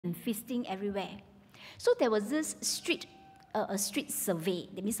and feasting everywhere. So there was this a street survey.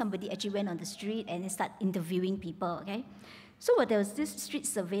 That means somebody actually went on the street and started interviewing people, okay? So there was this street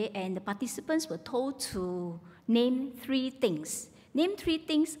survey, and the participants were told to name 3 things. Name 3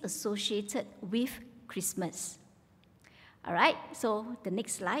 things associated with Christmas. All right, so the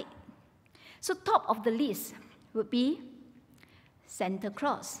next slide. So top of the list would be Santa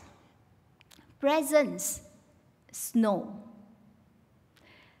Claus, presents, snow.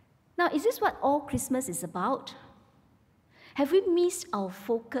 Now, is this what all Christmas is about? Have we missed our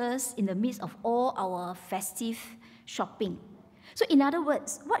focus in the midst of all our festive shopping? So in other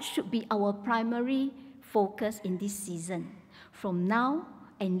words, what should be our primary focus in this season, from now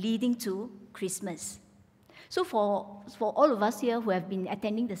and leading to Christmas? So for all of us here who have been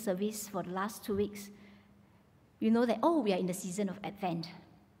attending the service for the last 2 weeks, you know that, oh, we are in the season of Advent.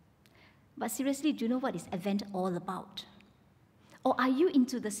 But seriously, do you know what is Advent all about? Or are you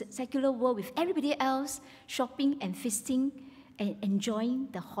into the secular world with everybody else shopping and feasting and enjoying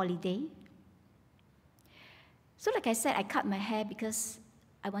the holiday? So like I said, I cut my hair because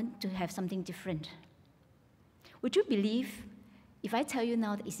I want to have something different. Would you believe if I tell you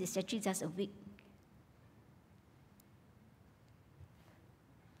now that it's actually just a wig?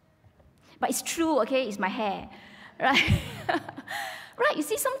 But it's true, okay? It's my hair, right? Right, you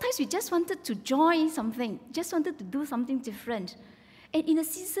see, sometimes we just wanted to join something, just wanted to do something different. And in a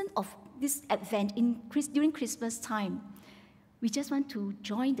season of this Advent, during Christmas time, we just want to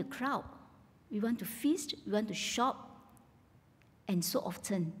join the crowd. We want to feast, we want to shop, and so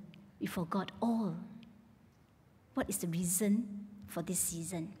often we forgot all. What is the reason for this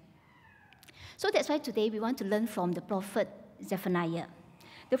season? So that's why today we want to learn from the prophet Zephaniah.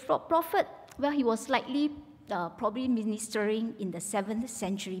 The prophet, well, he was likely probably ministering in the 7th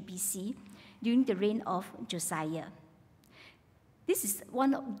century BC during the reign of Josiah. This is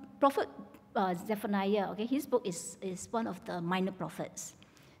one of Prophet Zephaniah. Okay, his book is one of the minor prophets.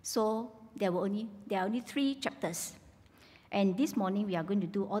 So there are only 3 chapters, and this morning we are going to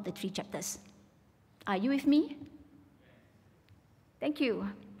do all the 3 chapters. Are you with me? Thank you.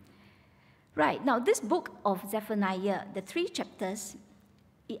 Right, now this book of Zephaniah, the 3 chapters,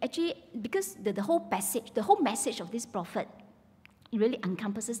 it actually, because the whole passage, the whole message of this prophet, it really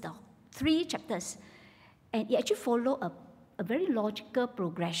encompasses the 3 chapters, and it actually follows a very logical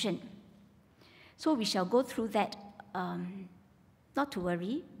progression. So we shall go through that, not to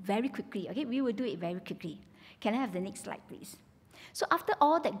worry, very quickly. Okay, we will do it very quickly. Can I have the next slide, please? So after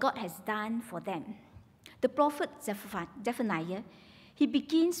all that God has done for them, the prophet Zephaniah, he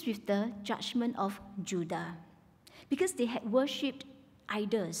begins with the judgment of Judah, because they had worshipped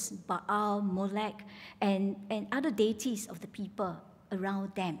idols, Baal, Molech, and other deities of the people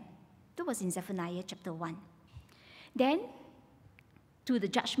around them. That was in Zephaniah chapter 1. Then, to the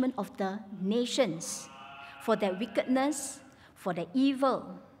judgment of the nations for their wickedness, for their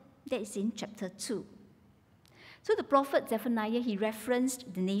evil. That is in chapter 2. So the prophet Zephaniah, he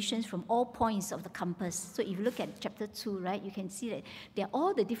referenced the nations from all points of the compass. So if you look at chapter 2, right, you can see that there are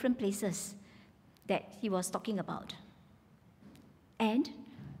all the different places that he was talking about. And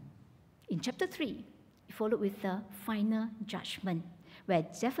in chapter 3, he followed with the final judgment, where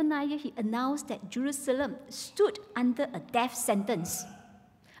Zephaniah, he announced that Jerusalem stood under a death sentence.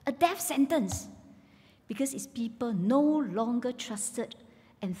 A death sentence, because its people no longer trusted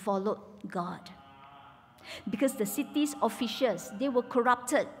and followed God. Because the city's officials, they were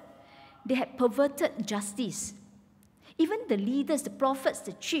corrupted. They had perverted justice. Even the leaders, the prophets,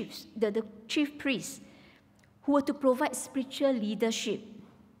 the chiefs, the chief priests, who were to provide spiritual leadership,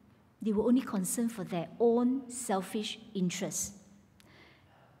 they were only concerned for their own selfish interests.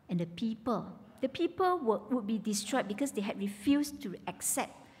 And the people would be destroyed because they had refused to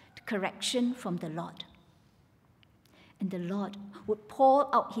accept the correction from the Lord. And the Lord would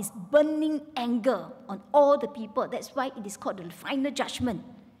pour out his burning anger on all the people. That's why it is called the final judgment.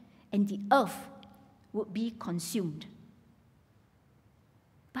 And the earth would be consumed.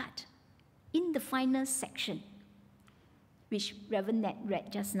 But in the final section, which Reverend Ned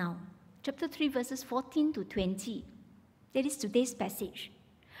read just now, chapter 3, verses 14 to 20, that is today's passage,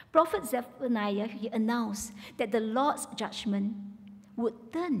 Prophet Zephaniah, he announced that the Lord's judgment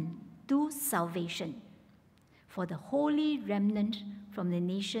would turn to salvation for the holy remnant from the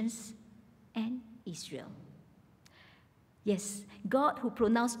nations and Israel. Yes, God who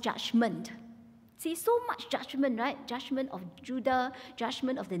pronounced judgment. See, so much judgment, right? Judgment of Judah,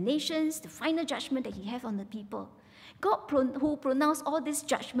 judgment of the nations, the final judgment that he has on the people. God who pronounced all this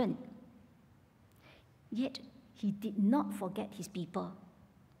judgment. Yet, he did not forget his people.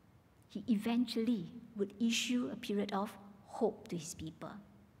 He eventually would issue a period of hope to his people.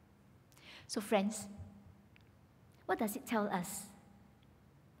 So friends, what does it tell us?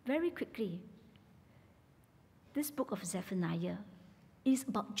 Very quickly, this book of Zephaniah is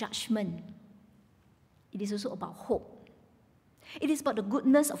about judgment. It is also about hope. It is about the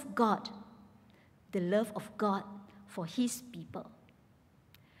goodness of God, the love of God for His people.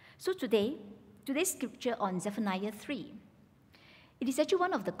 So today's scripture on Zephaniah 3, it is actually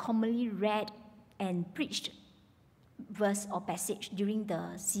one of the commonly read and preached verse or passage during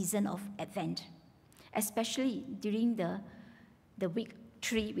the season of Advent, especially during the week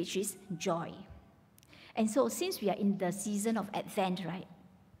 3, which is joy. And so since we are in the season of Advent, right,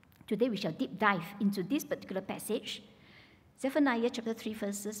 today we shall deep dive into this particular passage, Zephaniah chapter 3,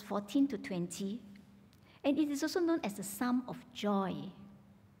 verses 14 to 20, and it is also known as the Psalm of Joy,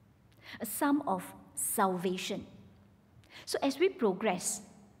 a psalm of salvation. So as we progress,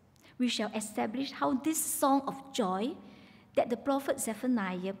 we shall establish how this song of joy that the prophet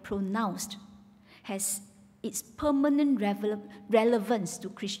Zephaniah pronounced has its permanent relevance to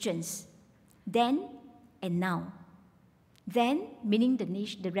Christians then and now. Then, meaning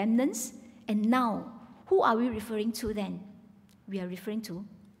the remnants, and now, who are we referring to then? We are referring to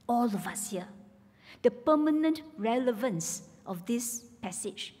all of us here. The permanent relevance of this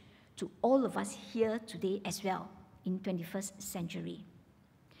passage to all of us here today as well in 21st century.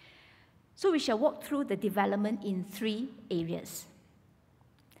 So we shall walk through the development in 3 areas.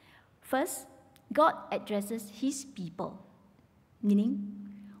 First, God addresses His people, meaning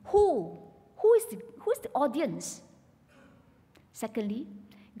who is the audience? Secondly,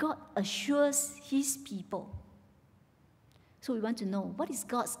 God assures His people. So we want to know, what is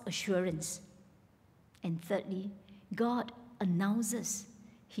God's assurance? And thirdly, God announces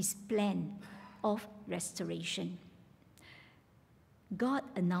His plan of restoration. God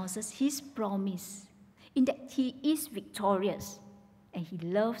announces His promise in that He is victorious and He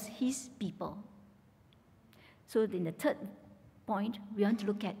loves His people. So in the third point, we want to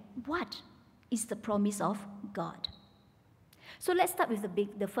look at what is the promise of God. So let's start with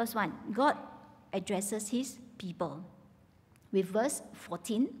the first one. God addresses His people. With verse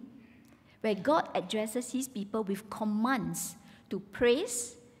 14, where God addresses His people with commands to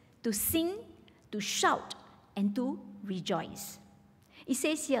praise, to sing, to shout, and to rejoice. It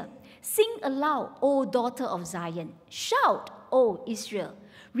says here, "Sing aloud, O daughter of Zion. Shout, O Israel.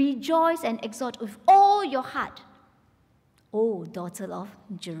 Rejoice and exult with all your heart, O daughter of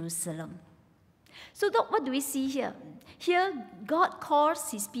Jerusalem." So what do we see here? Here, God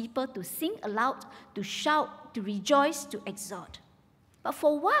calls His people to sing aloud, to shout, to rejoice, to exalt. But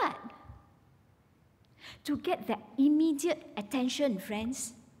for what? To get that immediate attention,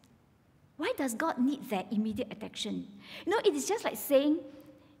 friends. Why does God need that immediate attention? You know, it is just like saying,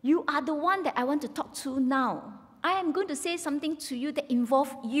 you are the one that I want to talk to now. I am going to say something to you that involves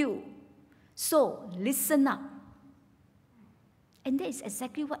you. So, listen up. And that is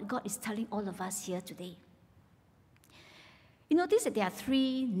exactly what God is telling all of us here today. You notice that there are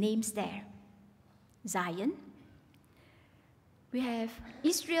 3 names there. Zion, we have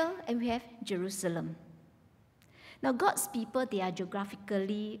Israel, and we have Jerusalem. Now, God's people, they are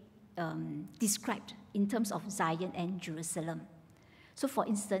geographically described in terms of Zion and Jerusalem. So, for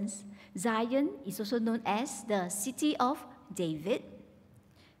instance, Zion is also known as the city of David.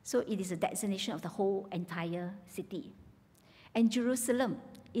 So, it is a designation of the whole entire city. And Jerusalem,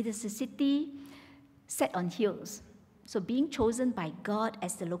 it is a city set on hills, so being chosen by God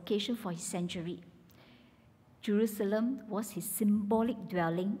as the location for His sanctuary. Jerusalem was His symbolic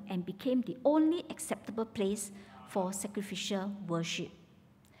dwelling and became the only acceptable place for sacrificial worship.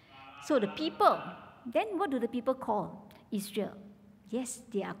 So the people, then what do the people call? Israel. Yes,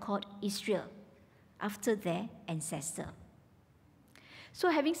 they are called Israel, after their ancestor. So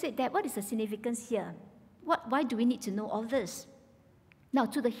having said that, what is the significance here? Why do we need to know all this? Now,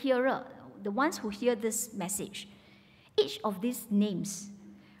 to the hearer, the ones who hear this message, each of these names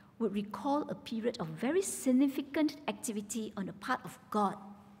would recall a period of very significant activity on the part of God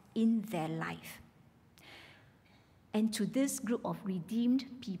in their life. And to this group of redeemed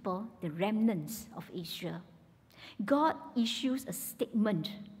people, the remnants of Israel, God issues a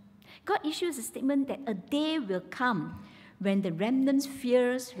statement. God issues a statement that a day will come when the remnant's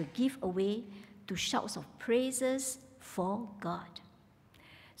fears will give way to shouts of praises for God.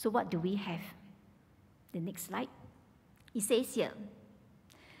 So what do we have? The next slide. It says here,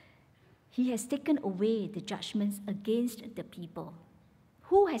 He has taken away the judgments against the people.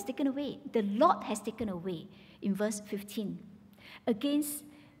 Who has taken away? The Lord has taken away. In verse 15,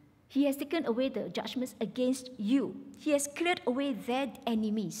 He has taken away the judgments against you. He has cleared away their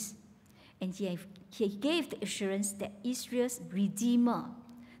enemies. And He gave the assurance that Israel's Redeemer,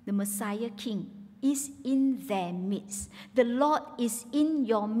 the Messiah King, is in their midst. The Lord is in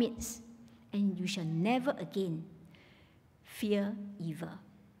your midst, and you shall never again fear evil.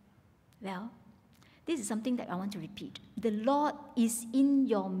 Well, this is something that I want to repeat. The Lord is in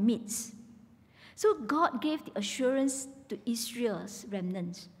your midst. So God gave the assurance to Israel's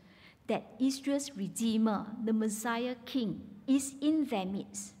remnants that Israel's Redeemer, the Messiah King, is in their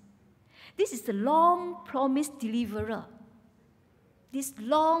midst. This is the long-promised deliverer. This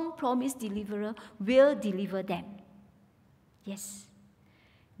long-promised deliverer will deliver them. Yes,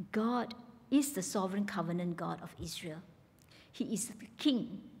 God is the sovereign covenant God of Israel. He is the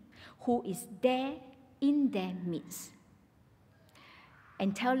King who is there in their midst,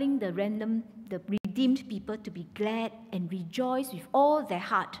 and telling the redeemed people to be glad and rejoice with all their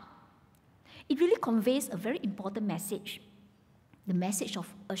heart. It really conveys a very important message, the message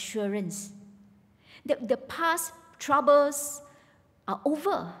of assurance, that the past troubles are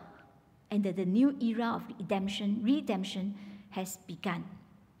over and that the new era of redemption has begun.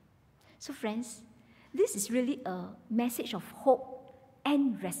 So friends, this is really a message of hope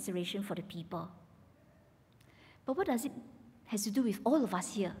and restoration for the people. But what does it has to do with all of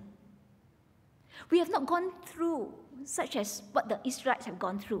us here? We have not gone through such as what the Israelites have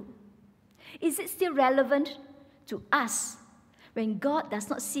gone through. Is it still relevant to us when God does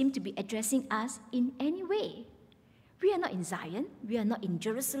not seem to be addressing us in any way? We are not in Zion, we are not in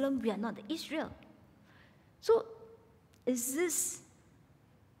Jerusalem, we are not Israel. So, is this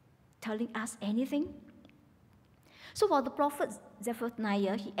telling us anything? So while the prophet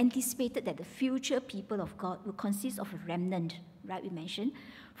Zephaniah, he anticipated that the future people of God will consist of a remnant, right, we mentioned,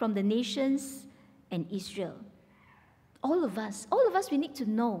 from the nations and Israel. All of us, we need to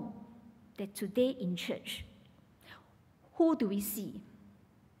know that today in church, who do we see?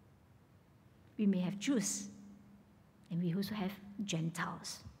 We may have Jews, and we also have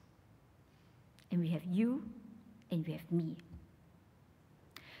Gentiles. And we have you, and we have me.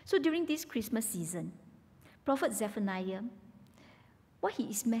 So during this Christmas season, Prophet Zephaniah, what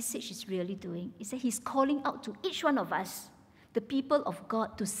his message is really doing is that he's calling out to each one of us, the people of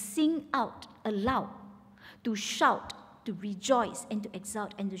God, to sing out aloud, to shout, to rejoice, and to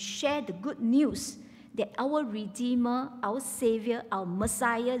exult, and to share the good news that our Redeemer, our Savior, our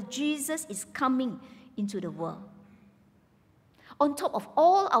Messiah, Jesus, is coming into the world. On top of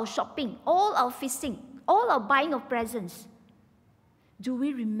all our shopping, all our feasting, all our buying of presents, do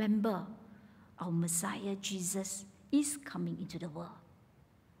we remember our Messiah, Jesus, is coming into the world?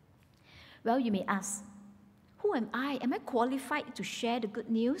 Well, you may ask, who am I? Am I qualified to share the good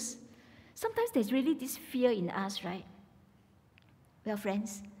news? Sometimes there's really this fear in us, right? Well,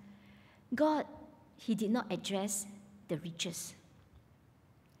 friends, God, He did not address the richest,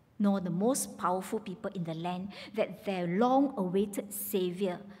 nor the most powerful people in the land, that their long-awaited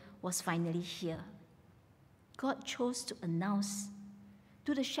Savior was finally here. God chose to announce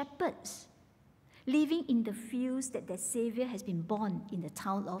to the shepherds living in the fields that their Savior has been born in the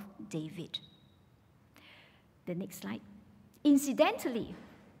town of David. The next slide. Incidentally,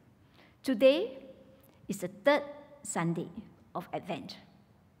 today is the third Sunday of Advent.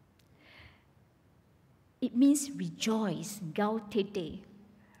 It means rejoice, gautete.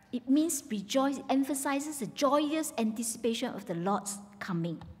 It means rejoice. It emphasizes the joyous anticipation of the Lord's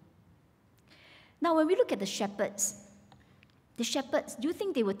coming. Now, when we look at the shepherds, do you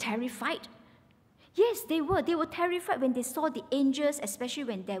think they were terrified? Yes, they were. They were terrified when they saw the angels, especially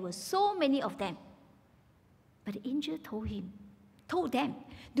when there were so many of them. But the angel told them,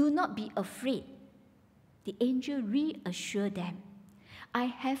 do not be afraid. The angel reassured them, I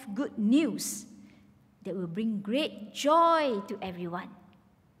have good news that will bring great joy to everyone.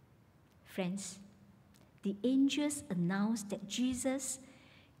 Friends, the angels announced that Jesus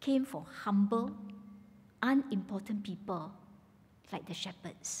came for humble, unimportant people like the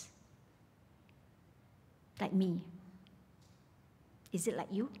shepherds. Like me. Is it like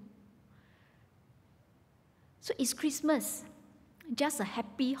you? So is Christmas just a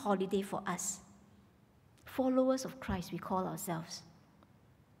happy holiday for us? Followers of Christ, we call ourselves.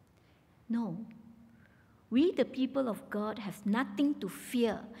 No. We, the people of God, have nothing to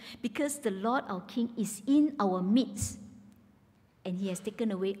fear because the Lord our King is in our midst, and He has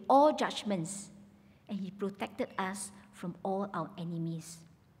taken away all judgments, and He protected us from all our enemies.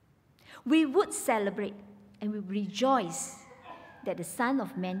 We would celebrate and we rejoice that the Son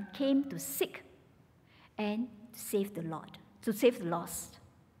of Man came to seek and to save the lost.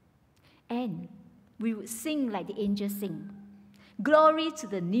 And we would sing like the angels sing, glory to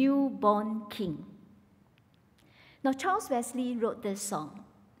the newborn King. Now, Charles Wesley wrote this song,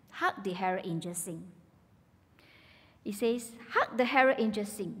 Hark the Herald Angels Sing. It says, hark the herald angels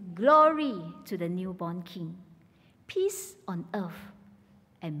sing, glory to the newborn King. Peace on earth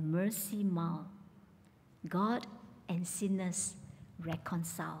and mercy mild. God and sinners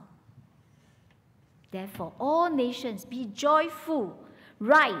reconcile. Therefore, all nations be joyful,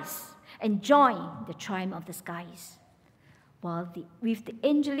 rise and join the triumph of the skies. While with the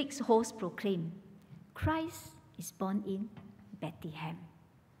angelic host proclaim, Christ is born in Bethlehem.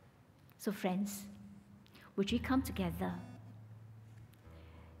 So friends, would we come together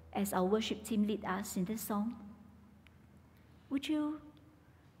as our worship team lead us in this song? Would you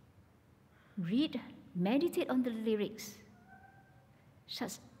meditate on the lyrics,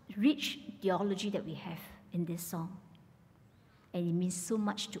 such rich theology that we have in this song? And it means so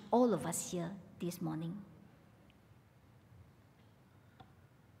much to all of us here this morning.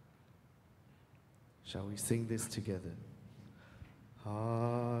 Shall we sing this together?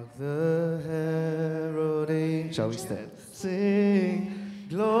 Hark the herald angels. Shall we stand? Sing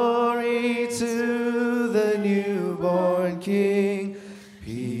glory to the newborn King.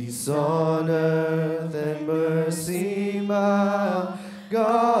 Peace on earth and mercy mild.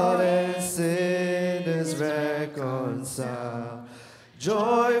 God and sinners reconcile.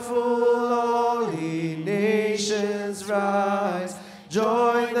 Joyful all ye nations rise.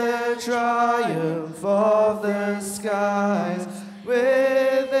 Join the triumph of the skies.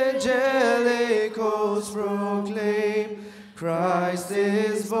 With angelic hosts proclaim, Christ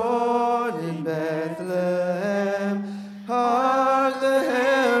is born in Bethlehem. Hark the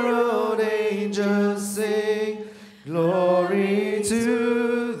herald angels sing, glory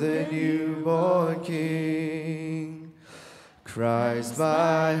to the newborn King. Christ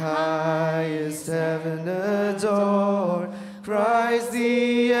by highest heaven adored, Christ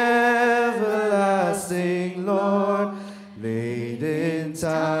the everlasting Lord. Late in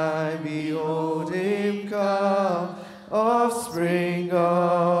time, behold him come, offspring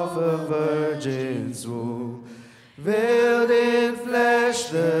of a virgin's womb. Veiled in flesh,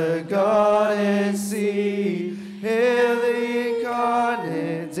 the God and seed, hail the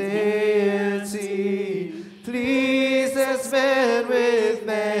incarnate deity. Pleased as man with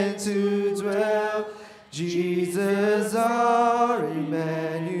man to dwell, Jesus our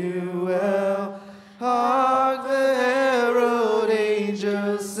Emmanuel. Hark the herald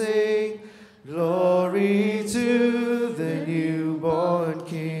angels sing, glory to the newborn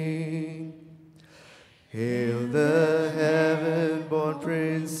King. Hail the heaven-born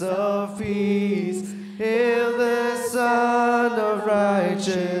Prince of Peace, hail the Son of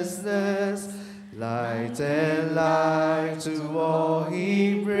Righteousness. Light and life to all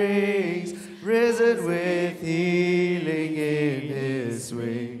he brings, risen with healing in his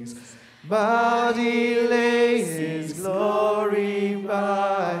wings. Bowed he lays his glory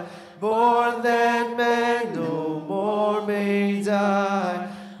by, born that man no more may die,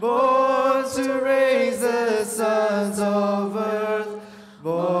 born to raise the sons of earth,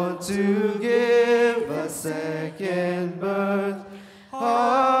 born to give a second birth.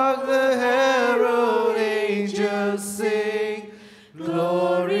 Hark the herald angels sing,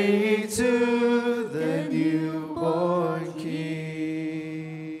 glory to the newborn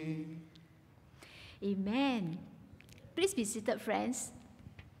King. Amen. Please be seated, friends.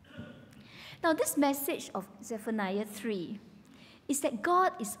 Now, this message of Zephaniah 3 is that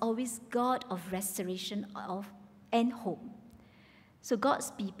God is always God of restoration and hope. So God's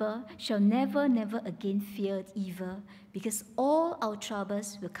people shall never, never again fear evil, because all our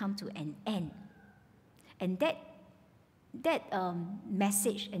troubles will come to an end. And that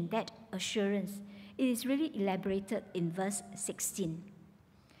message and that assurance, it is really elaborated in verse 16.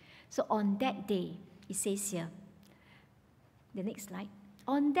 So on that day, it says here, the next slide,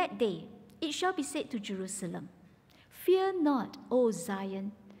 on that day, it shall be said to Jerusalem, fear not, O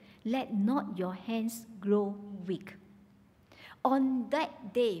Zion, let not your hands grow weak. On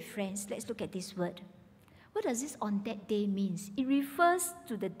that day, friends, let's look at this word. What does this on that day means? It refers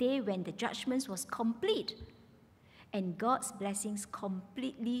to the day when the judgment was complete and God's blessings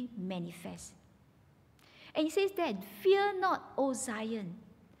completely manifest. And he says that, fear not, O Zion.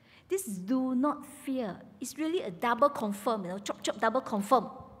 This do not fear. It's really a double confirm, chop, chop, double confirm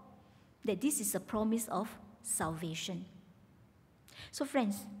that this is a promise of salvation. So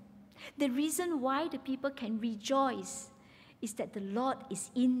friends, the reason why the people can rejoice is that the Lord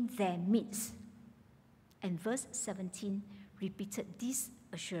is in their midst. And verse 17 repeated this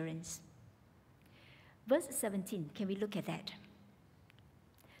assurance. Verse 17, can we look at that?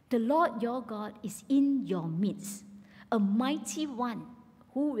 The Lord your God is in your midst, a mighty one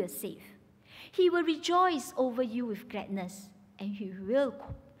who will save. He will rejoice over you with gladness, and he will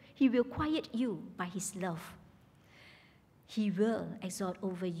quiet you by his love. He will exalt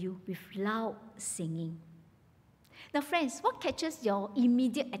over you with loud singing. Now, friends, what catches your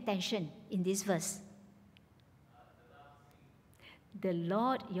immediate attention in this verse? The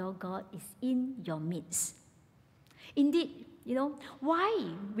Lord your God is in your midst. Indeed,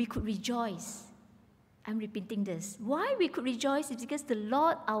 why we could rejoice. I'm repeating this. Why we could rejoice is because the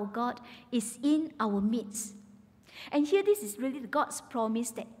Lord our God is in our midst. And here this is really God's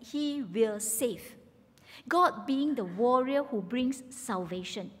promise that He will save. God being the warrior who brings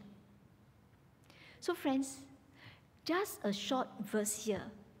salvation. So friends, just a short verse here.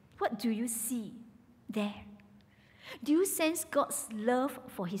 What do you see there? Do you sense God's love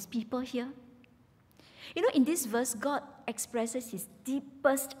for His people here? In this verse, God expresses His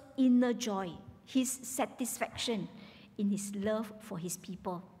deepest inner joy, His satisfaction in His love for His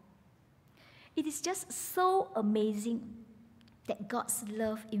people. It is just so amazing that God's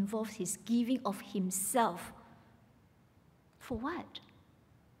love involves His giving of Himself. For what?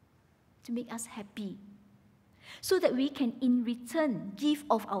 To make us happy. So that we can in return give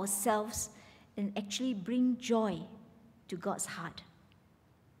of ourselves and actually bring joy to God's heart.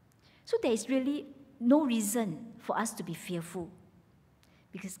 So there is really no reason for us to be fearful,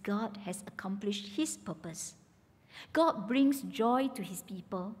 because God has accomplished His purpose. God brings joy to His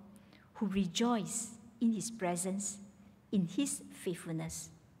people who rejoice in His presence, in His faithfulness.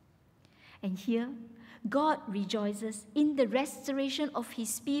 And here, God rejoices in the restoration of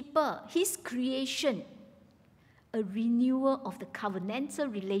His people, His creation, a renewal of the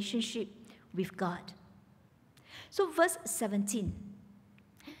covenantal relationship with God. So verse 17,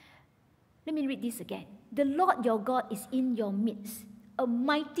 let me read this again. The Lord your God is in your midst, a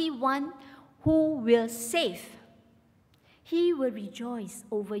mighty one who will save. He will rejoice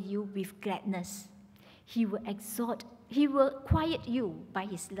over you with gladness. He will quiet you by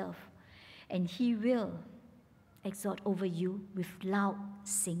His love, and He will exalt over you with loud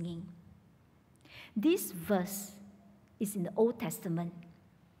singing. This verse is in the Old Testament,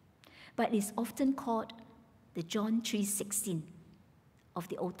 but is often called the John 3:16 of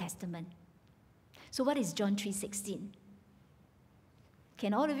the Old Testament. So what is John 3:16?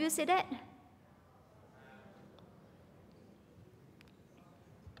 Can all of you say that?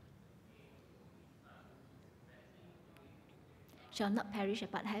 Shall not perish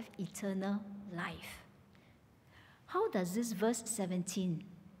but have eternal life. How does this verse 17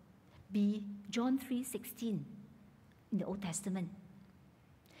 be John 3:16 in the Old Testament?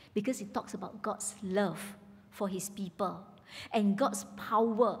 Because it talks about God's love for His people and God's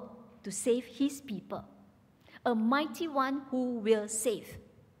power to save His people, a mighty one who will save.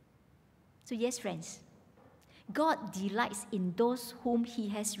 So yes, friends, God delights in those whom He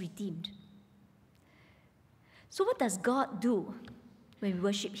has redeemed. So what does God do when we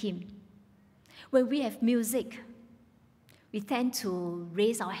worship Him? When we have music, we tend to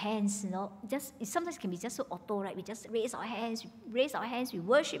raise our hands, sometimes it can be just so auto, right? We just raise our hands, we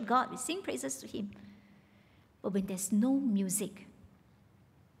worship God, we sing praises to Him. But when there's no music,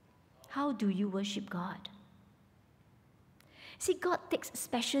 how do you worship God? See, God takes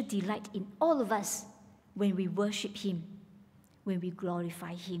special delight in all of us when we worship Him, when we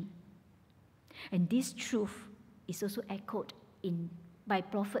glorify Him. And this truth is also echoed by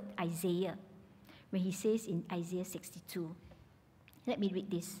prophet Isaiah, when he says in Isaiah 62. Let me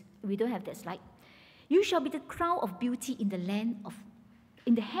read this. We don't have that slide. You shall be the crown of beauty in the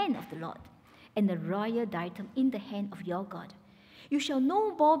hand of the Lord, and the royal diadem in the hand of your God. You shall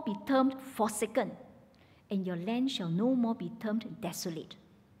no more be termed forsaken, and your land shall no more be termed desolate.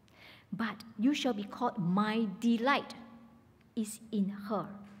 But you shall be called, my delight is in her,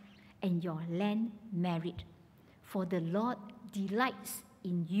 and your land married. For the Lord delights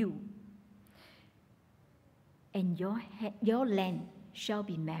in you, and your land shall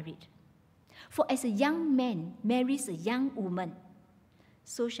be married. For as a young man marries a young woman,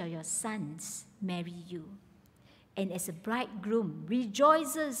 so shall your sons marry you. And as a bridegroom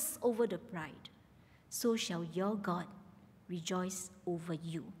rejoices over the bride, so shall your God rejoice over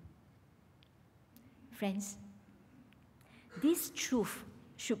you. Friends, this truth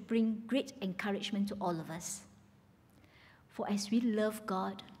should bring great encouragement to all of us. For as we love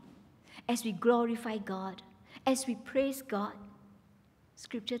God, as we glorify God, as we praise God,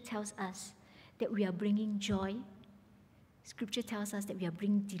 Scripture tells us that we are bringing joy. Scripture tells us that we are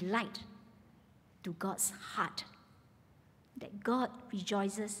bringing delight to God's heart, that God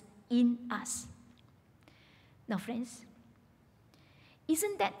rejoices in us. Now, friends,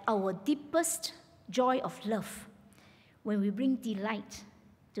 isn't that our deepest joy of love, when we bring delight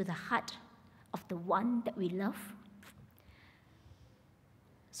to the heart of the one that we love?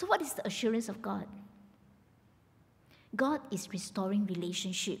 So what is the assurance of God? God is restoring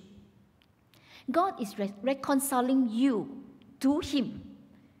relationship. God is reconciling you to Him.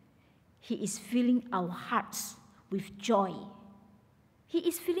 He is filling our hearts with joy. He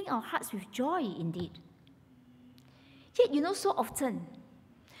is filling our hearts with joy indeed. Yet, so often,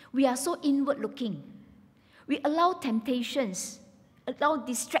 we are so inward looking. We allow temptations, allow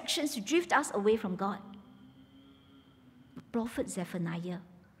distractions to drift us away from God. The prophet Zephaniah,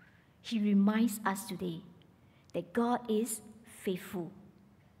 he reminds us today that God is faithful.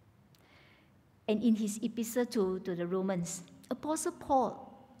 And in his epistle to the Romans, Apostle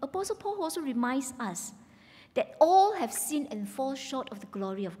Paul also reminds us that all have sinned and fall short of the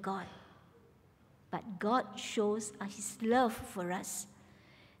glory of God. But God shows his love for us,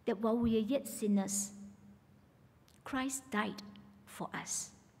 that while we are yet sinners, Christ died for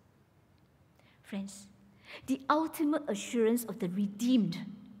us. Friends, the ultimate assurance of the redeemed,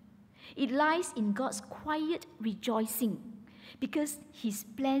 it lies in God's quiet rejoicing, because His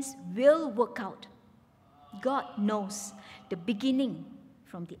plans will work out. God knows the beginning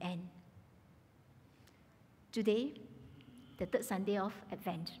from the end. Today, the third Sunday of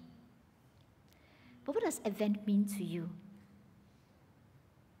Advent. But what does Advent mean to you?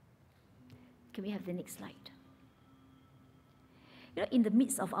 Can we have the next slide? In the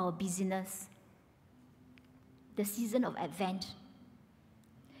midst of our busyness, the season of Advent,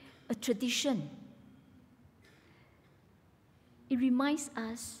 a tradition, it reminds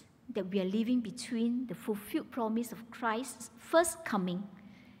us that we are living between the fulfilled promise of Christ's first coming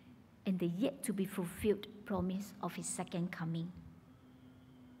and the yet to be fulfilled promise of His second coming.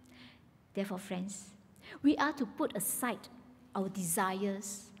 Therefore, friends, we are to put aside our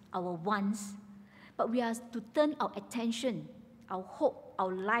desires, our wants, but we are to turn our attention, our hope,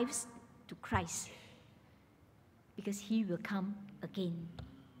 our lives to Christ, because He will come again.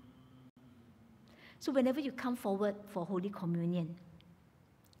 So whenever you come forward for Holy Communion,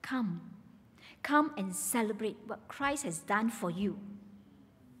 come and celebrate what Christ has done for you.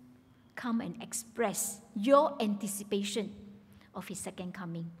 Come and express your anticipation of His second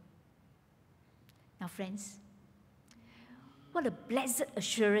coming. Now, friends, what a blessed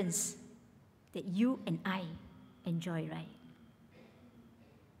assurance that you and I enjoy, right?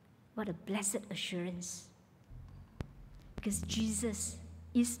 What a blessed assurance. Because Jesus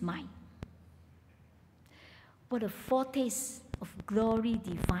is mine. What a foretaste of glory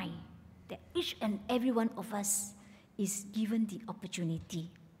divine that each and every one of us is given the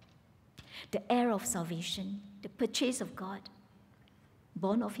opportunity. The heir of salvation, the purchase of God,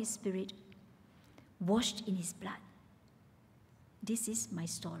 born of His Spirit, washed in His blood. This is my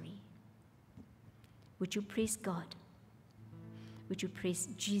story. Would you praise God? Would you praise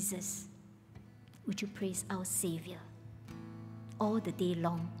Jesus? Would you praise our Savior all the day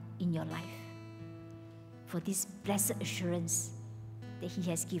long in your life for this blessed assurance that He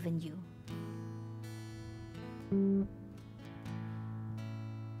has given you?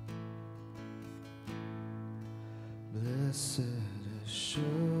 Blessed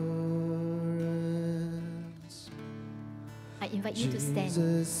assurance, I invite you to stand.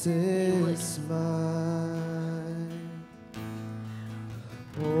 Jesus is mine.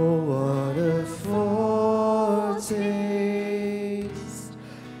 Oh, what a foretaste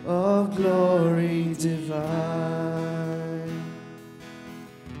of glory divine,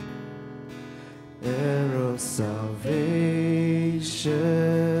 heir of salvation,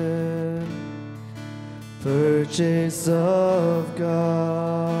 purchase of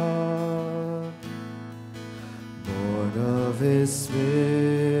God, born of His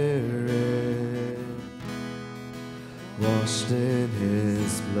Spirit, washed in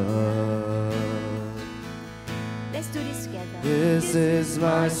His blood. Let's do this together. This is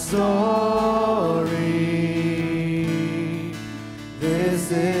my story.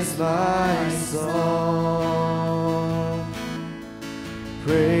 This is my song,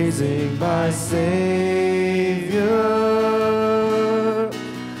 praising my Savior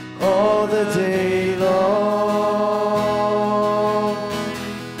all the day long.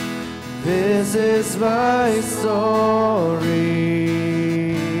 This is my story.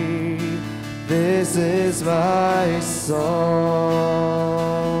 This is my song,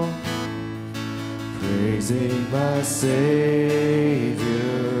 praising my Savior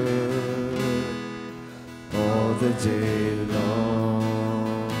all the day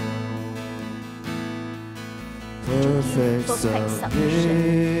long. Perfect submission,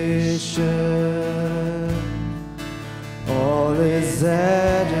 all is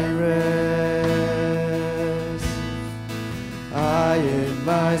at rest. I in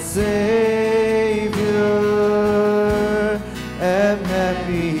my Savior am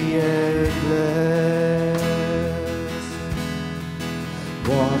happy and blessed.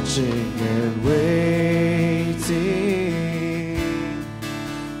 watching and waiting,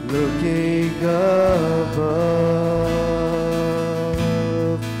 looking above,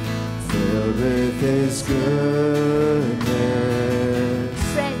 filled with His goodness.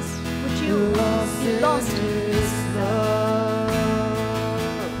 Friends, would you be lost? His love.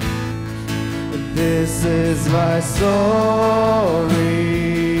 This is my story.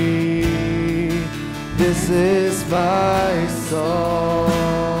 This is my song,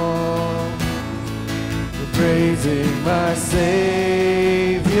 praising my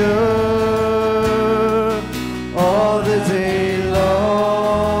Savior all the day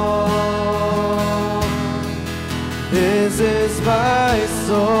long. This is my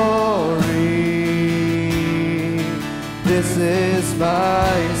story. This is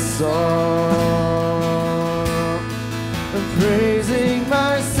my song, praising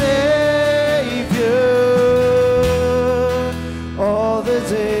my Savior all the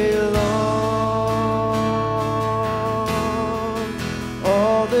day long,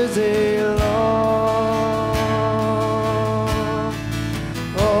 all the day long,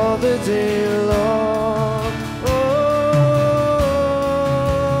 all the day long. Oh,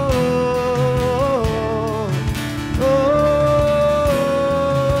 oh,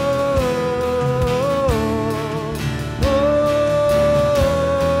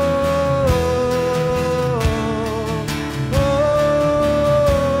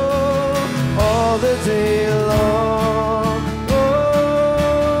 all the day long,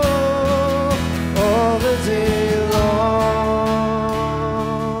 all the day long.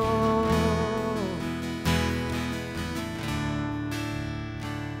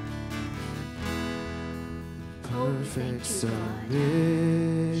 Perfect submission,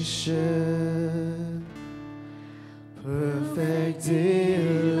 perfect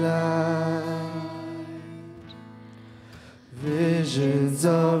delight, visions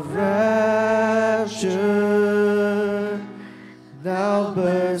of rapture now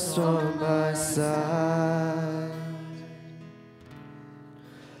burst on my sight.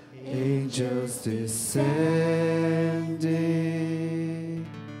 Angels descending,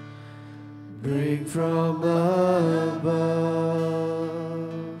 bring from above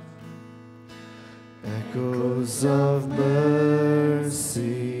echoes of mercy,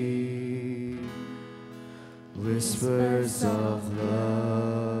 whispers of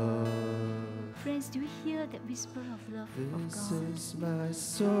love. Friends, do you hear that whisper of love of This God? is my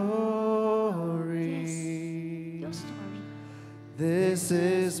story. Yes, your story, This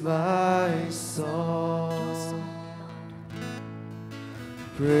is my your song, song, Lord.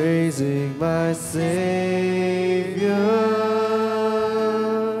 praising my Savior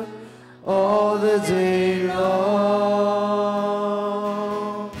all the day long.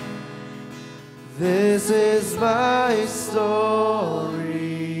 This is my story.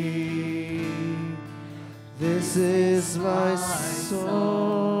 This is my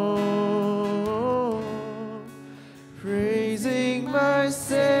song, praising my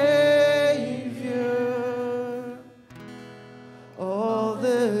Savior all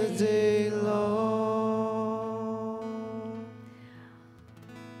the day long.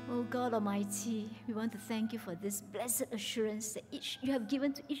 Oh God Almighty, we want to thank you for this blessed assurance that you have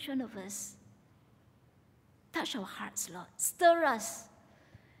given to each one of us. Touch our hearts, Lord. Stir us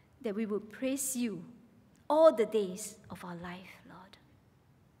that we will praise you all the days of our life, Lord.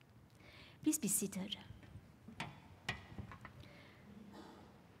 Please be seated.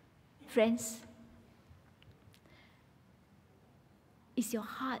 Friends, is your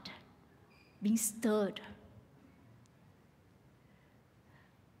heart being stirred?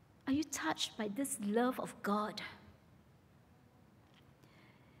 Are you touched by this love of God?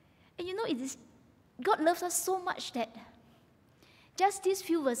 And you know, God loves us so much that just these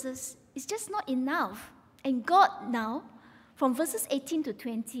few verses is just not enough. And God now, from verses 18 to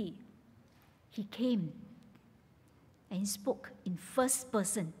 20, He came and He spoke in first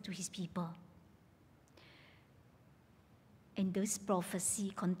person to His people. And this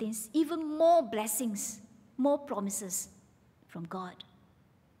prophecy contains even more blessings, more promises from God.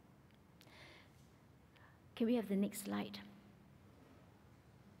 Can we have the next slide?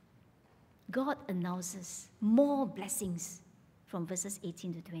 God announces more blessings from verses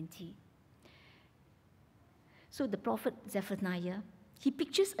 18 to 20. So the prophet Zephaniah, he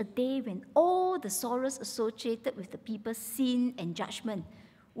pictures a day when all the sorrows associated with the people's sin and judgment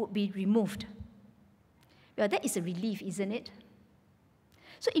would be removed. Well, that is a relief, isn't it?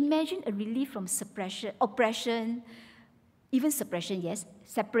 So imagine a relief from suppression, oppression, even suppression, yes,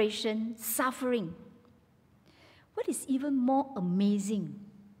 separation, suffering. What is even more amazing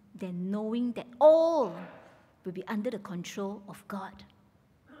than knowing that all will be under the control of God?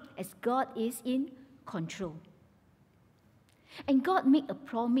 as God is in control. And God made a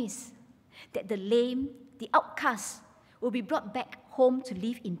promise that the lame, the outcast, will be brought back home to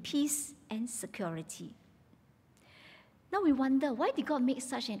live in peace and security. Now we wonder, why did God make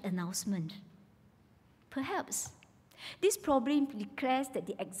such an announcement? Perhaps this probably declares that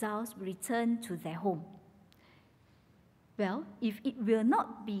the exiles will return to their home. Well, if it will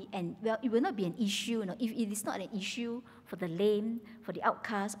not be an issue, if it is not an issue for the lame, for the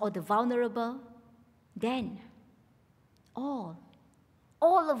outcast, or the vulnerable, then all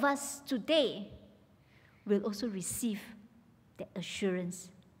of us today will also receive that assurance,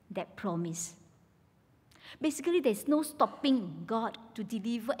 that promise. Basically, there's no stopping God to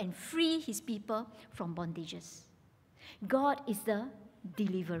deliver and free his people from bondages. God is the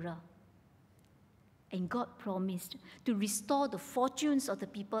deliverer. And God promised to restore the fortunes of the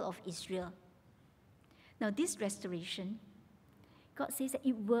people of Israel. Now, this restoration, God says that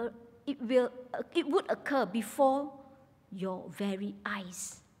it would occur before your very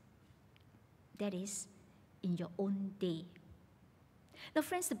eyes. That is, in your own day. Now,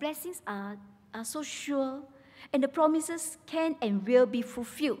 friends, the blessings are so sure, and the promises can and will be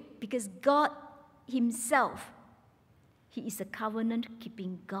fulfilled because God himself, he is a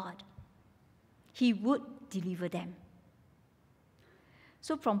covenant-keeping God. He would deliver them.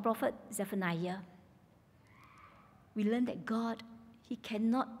 So from Prophet Zephaniah, we learn that God, he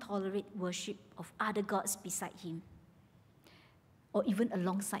cannot tolerate worship of other gods beside him or even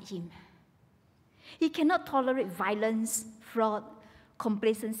alongside him. He cannot tolerate violence, fraud,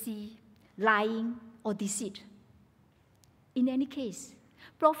 complacency, lying, or deceit. In any case,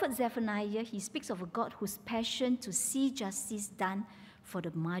 Prophet Zephaniah, he speaks of a God whose passion to see justice done for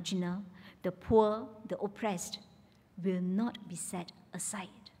the marginal, the poor, the oppressed, will not be set aside.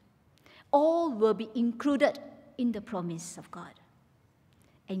 All will be included in the promise of God.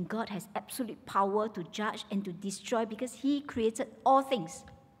 And God has absolute power to judge and to destroy because he created all things.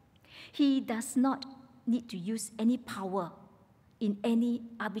 He does not need to use any power in any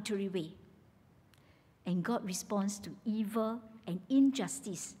arbitrary way. And God responds to evil and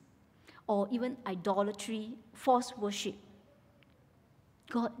injustice, or even idolatry, false worship.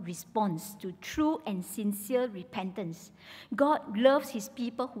 God responds to true and sincere repentance. God loves his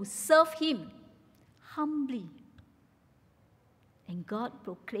people who serve him humbly. And God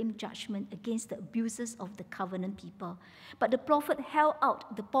proclaimed judgment against the abuses of the covenant people. But the prophet held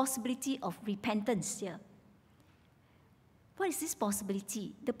out the possibility of repentance here. What is this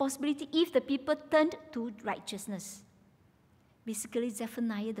possibility? The possibility if the people turned to righteousness. Basically,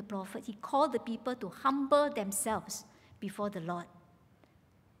 Zephaniah the prophet, he called the people to humble themselves before the Lord,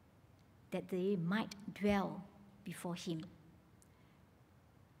 that they might dwell before him.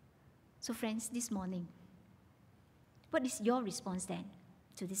 So friends, this morning, what is your response then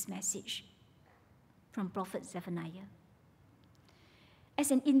to this message from Prophet Zephaniah? As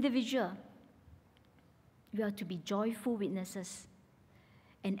an individual, we are to be joyful witnesses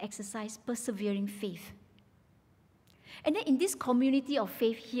and exercise persevering faith. And then in this community of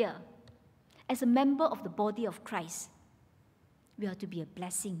faith here, as a member of the body of Christ, we are to be a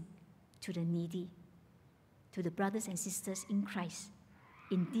blessing to the needy, to the brothers and sisters in Christ,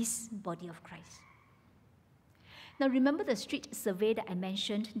 in this body of Christ. Now remember the street survey that I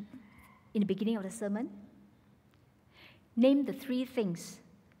mentioned in the beginning of the sermon? Name the 3 things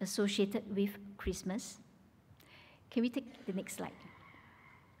associated with Christmas. Can we take the next slide?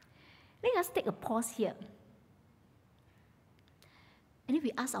 Let us take a pause here. And if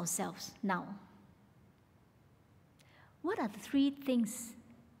we ask ourselves now, what are the 3 things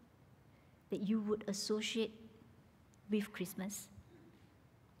that you would associate with Christmas?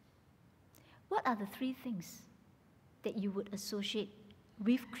 What are the 3 things that you would associate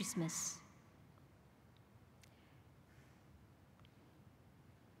with Christmas?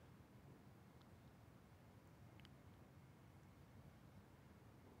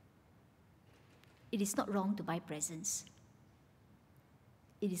 It is not wrong to buy presents.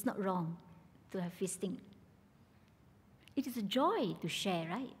 It is not wrong to have feasting. It is a joy to share,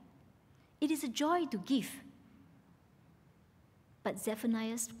 right? It is a joy to give. But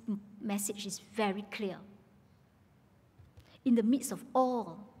Zephaniah's message is very clear. In the midst of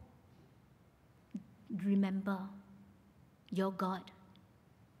all, remember your God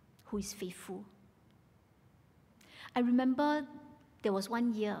who is faithful. I remember there was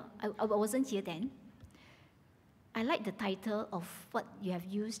one year, I wasn't here then. I like the title of what you have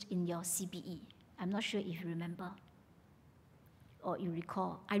used in your CBE. I'm not sure if you remember or you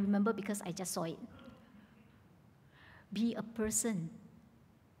recall. I remember because I just saw it. Be a person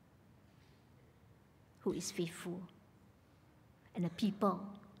who is faithful and a people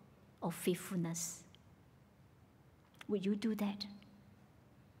of faithfulness. Would you do that?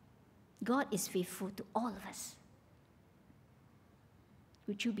 God is faithful to all of us.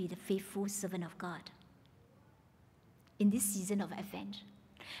 Would you be the faithful servant of God in this season of Advent?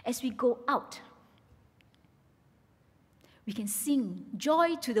 As we go out, we can sing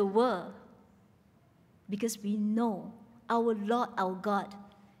joy to the world because we know our Lord, our God,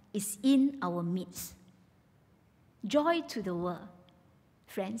 is in our midst. Joy to the world.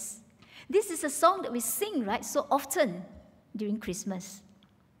 Friends, this is a song that we sing, right, so often during Christmas.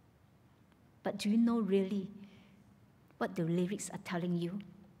 But do you know really what the lyrics are telling you?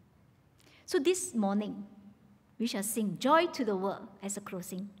 So this morning, we shall sing Joy to the World as a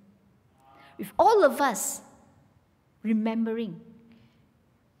closing. With all of us remembering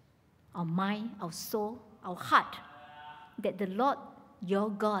our mind, our soul, our heart, that the Lord, your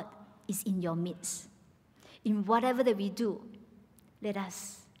God, is in your midst. In whatever that we do, let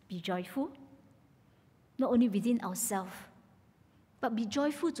us be joyful, not only within ourselves, but be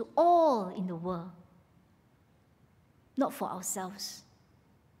joyful to all in the world. Not for ourselves,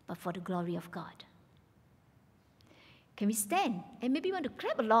 but for the glory of God. Can we stand? And maybe you want to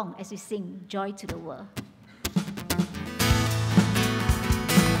clap along as we sing Joy to the World.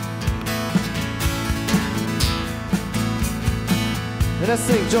 Let us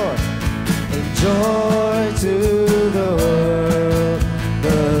sing joy. And joy to the world,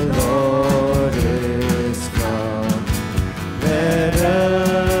 the Lord is come. Let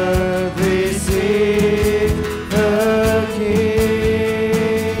earth receive the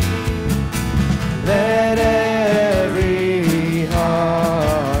King. Let every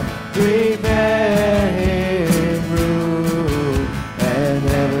heart prepare Him room, and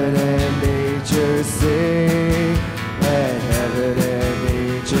heaven and nature sing, and heaven and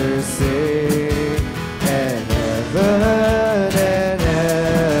nature sing, and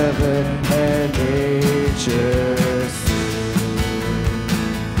heaven and nature sing.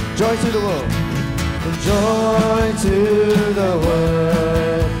 Joy to the world, joy to the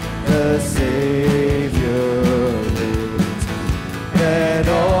world, the Savior lives, and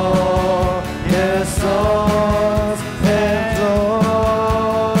all His songs employ,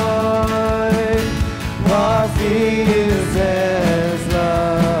 while fields and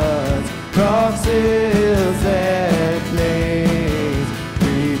floods, rocks, hills and plains,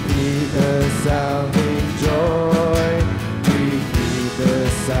 repeat the sounding joy, repeat the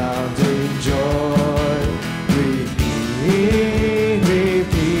sounding joy,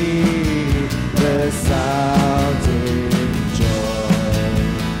 repeat the sounding joy.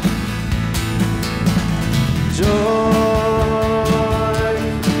 Joy,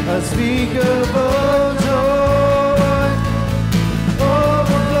 unspeakable joy,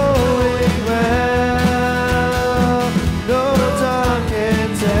 overflowing well, no tongue can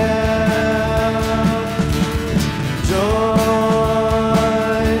tell.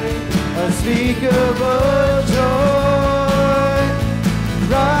 Joy, unspeakable joy,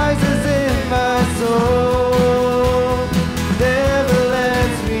 rises in my soul, never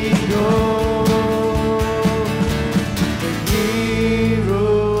lets me go. And He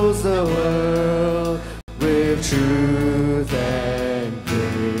rules the world with truth and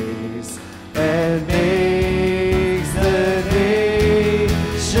grace, and makes the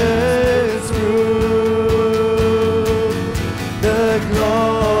nations prove the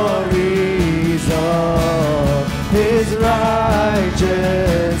glories of His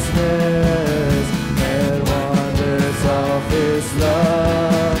righteousness, and wonders of His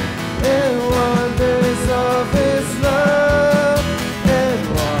love, and wonders of His love, and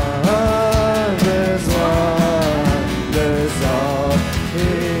wonders of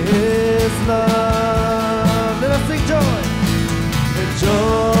His love. Let us sing joy. And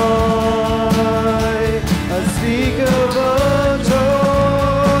joy, unspeakable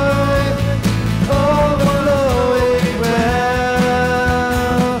joy, overflowing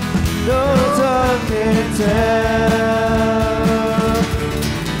well, no tongue can tell.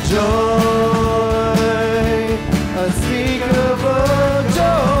 Joy, unspeakable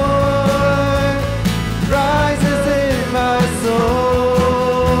joy, rises in my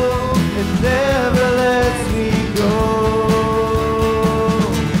soul, and never lets me go.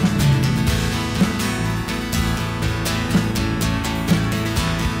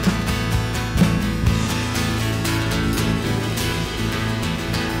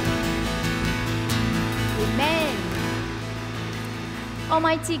 Amen.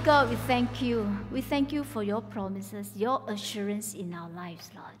 Almighty God, we thank you. We thank you for your promises, your assurance in our lives,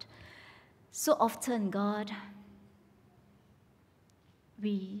 Lord. So often, God,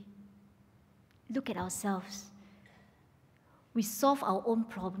 we look at ourselves. We solve our own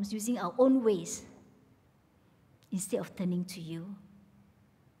problems using our own ways instead of turning to you.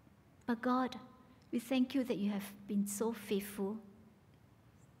 But God, we thank you that you have been so faithful.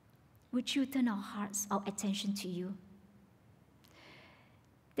 Would you turn our hearts, our attention to you?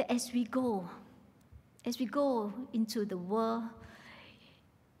 That as we go into the world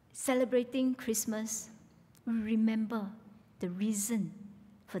celebrating Christmas, we remember the reason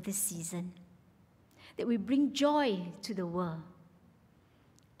for this season. That we bring joy to the world.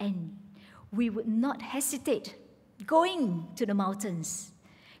 And we would not hesitate going to the mountains.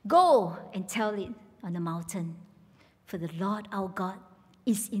 Go and tell it on the mountain, for the Lord our God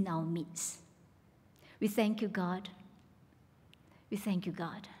is in our midst. We thank you, God. We thank you,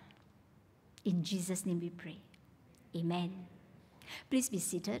 God. In Jesus' name we pray. Amen. Please be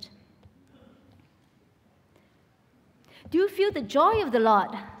seated. Do you feel the joy of the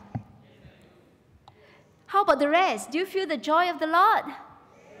Lord? How about the rest? Do you feel the joy of the Lord?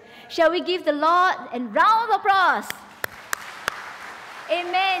 Shall we give the Lord a round of applause?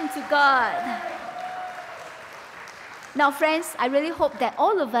 Amen to God. Now, friends, I really hope that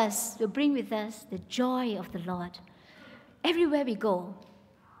all of us will bring with us the joy of the Lord everywhere we go,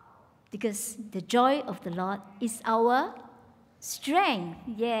 because the joy of the Lord is our strength.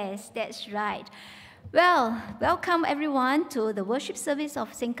 Yes, that's right. Well, welcome everyone to the worship service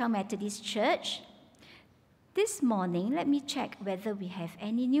of Sengkang Methodist Church. This morning, let me check whether we have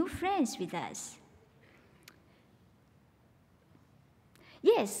any new friends with us.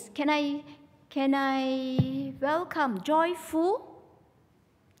 Yes, can I welcome Joy Fu?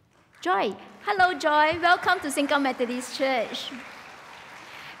 Joy, hello Joy, welcome to Sengkang Methodist Church.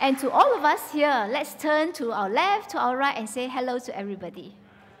 And to all of us here, let's turn to our left, to our right, and say hello to everybody.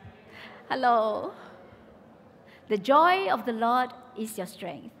 Hello. The joy of the Lord is your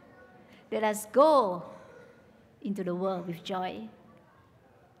strength. Let us go into the world with joy.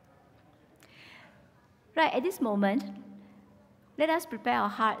 Right, at this moment, let us prepare our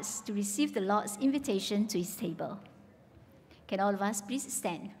hearts to receive the Lord's invitation to his table. Can all of us please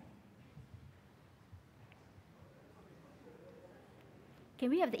stand? Can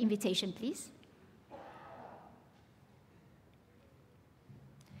we have the invitation, please?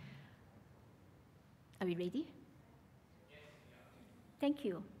 Are we ready? Thank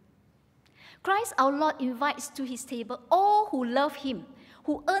you. Christ our Lord invites to his table all who love him,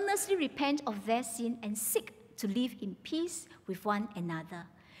 who earnestly repent of their sin and seek to live in peace with one another.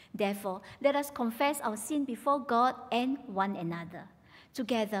 Therefore, let us confess our sin before God and one another.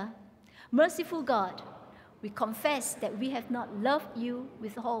 Together, merciful God, we confess that we have not loved you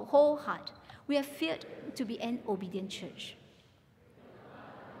with our whole heart. We have failed to be an obedient church.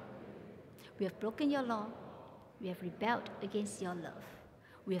 We have broken your law. We have rebelled against your love.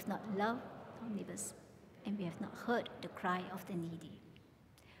 We have not loved our neighbors, and we have not heard the cry of the needy.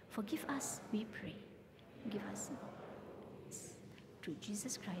 Forgive us, we pray. Give us through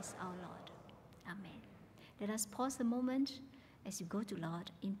Jesus Christ our Lord. Amen. Let us pause a moment as you go to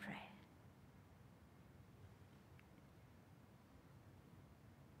Lord in prayer.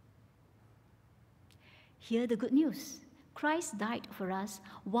 Hear the good news. Christ died for us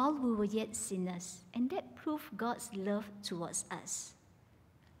while we were yet sinners, and that proved God's love towards us.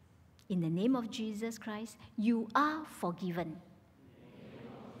 In the name of Jesus Christ, you are forgiven.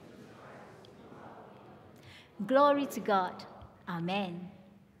 Glory to God. Amen.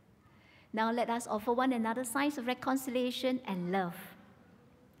 Now let us offer one another signs of reconciliation and love.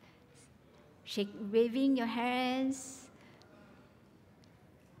 Waving your hands.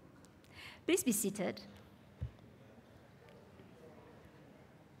 Please be seated.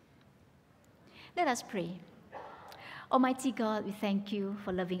 Let us pray. Almighty God, we thank you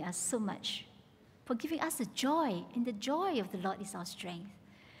for loving us so much, for giving us the joy, and the joy of the Lord is our strength.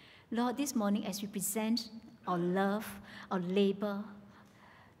 Lord, this morning as we present our love, our labor,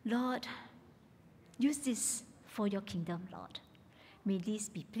 Lord, use this for your kingdom, Lord. May this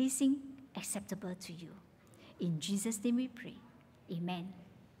be pleasing, acceptable to you. In Jesus' name we pray. Amen.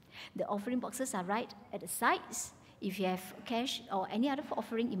 The offering boxes are right at the sides. If you have cash or any other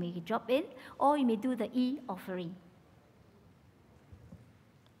offering, you may drop in, or you may do the e-offering.